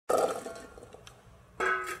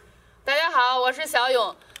我是小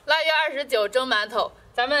勇。腊月29蒸馒头，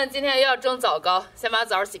咱们今天要蒸枣糕，先把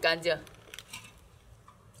枣洗干净。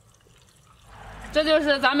这就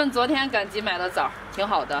是咱们昨天赶集买的枣，挺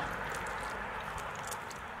好的。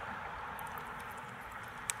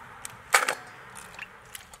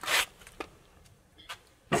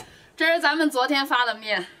这是咱们昨天发的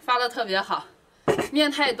面，发的特别好。面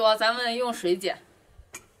太多，咱们用水碱，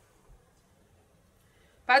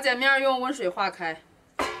把碱面用温水化开。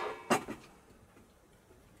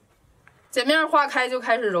 碱面化开就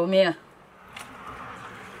开始揉面，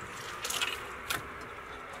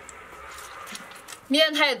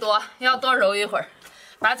面太多要多揉一会儿，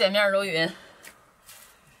把碱面揉匀。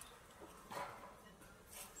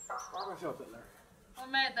8个小灯笼，我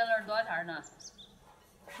卖灯笼多少钱呢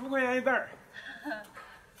15块钱一灯。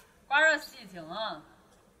刮着喜庆啊！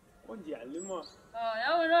换剪的吗？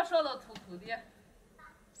要不这说都秃秃的。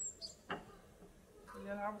今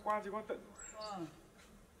天还不挂几个灯笼？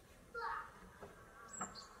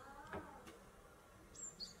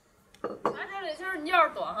咱这里就是鸟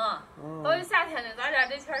多哈，都是夏天的，咱家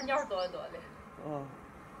这圈鸟多的。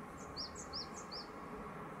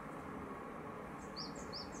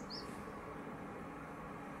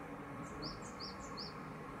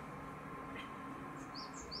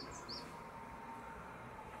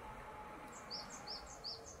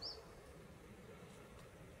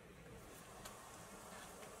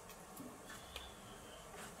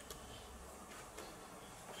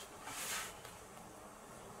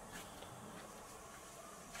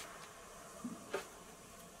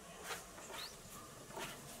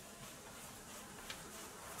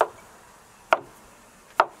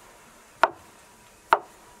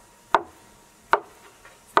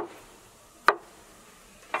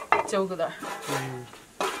9个蛋。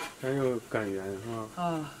还有甘源是吧？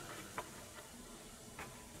啊。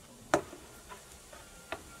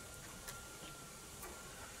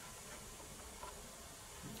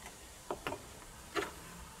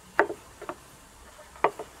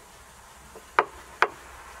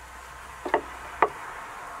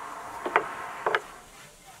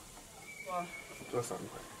做3块。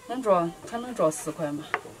能做？它能做4块吗？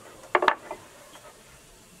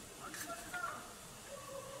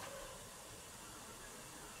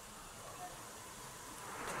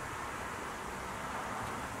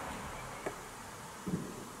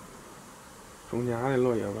 中间的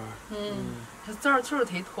落叶吧。它枣球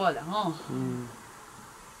忒脱了哈。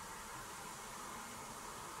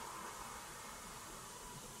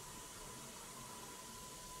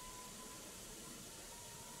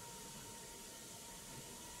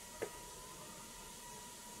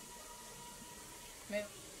没有。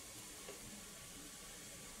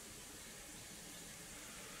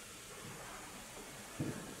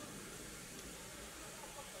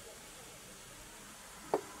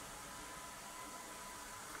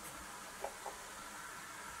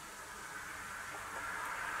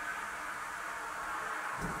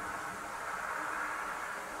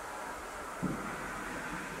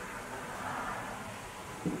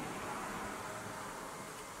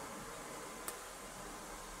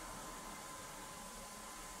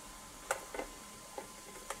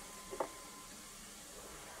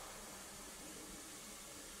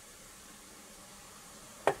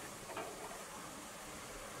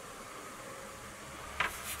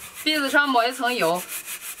 篦子上抹一层油。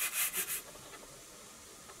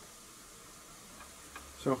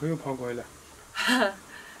小黑又跑过来了。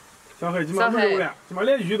小黑今晚没有了，今晚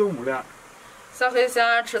连鱼都没了。小黑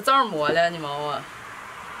想吃枣馍了，你问我。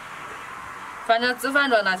反正自饭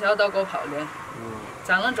桌那小都够泡的。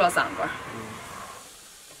咱能做3罐。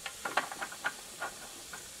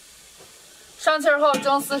上气后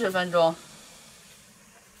蒸40分钟。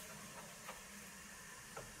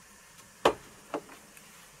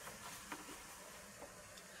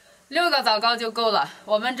 6个枣糕就够了。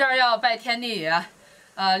我们这儿要拜天地爷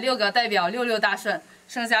，6个代表66大顺，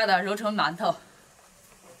剩下的揉成馒头。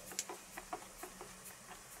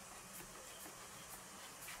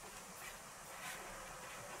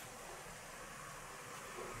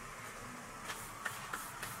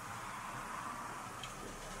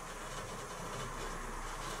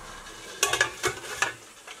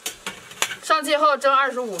上气后蒸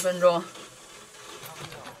25分钟。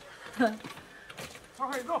小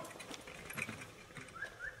黑走。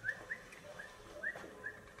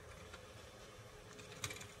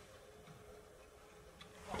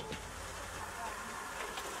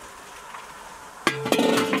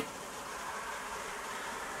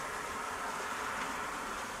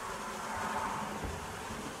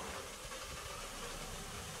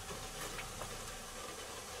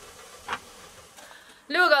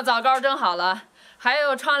 6个枣糕蒸好了，还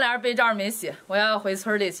有窗帘被罩没洗，我要回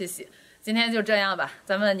村里去洗。今天就这样吧，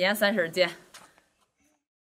咱们年30见。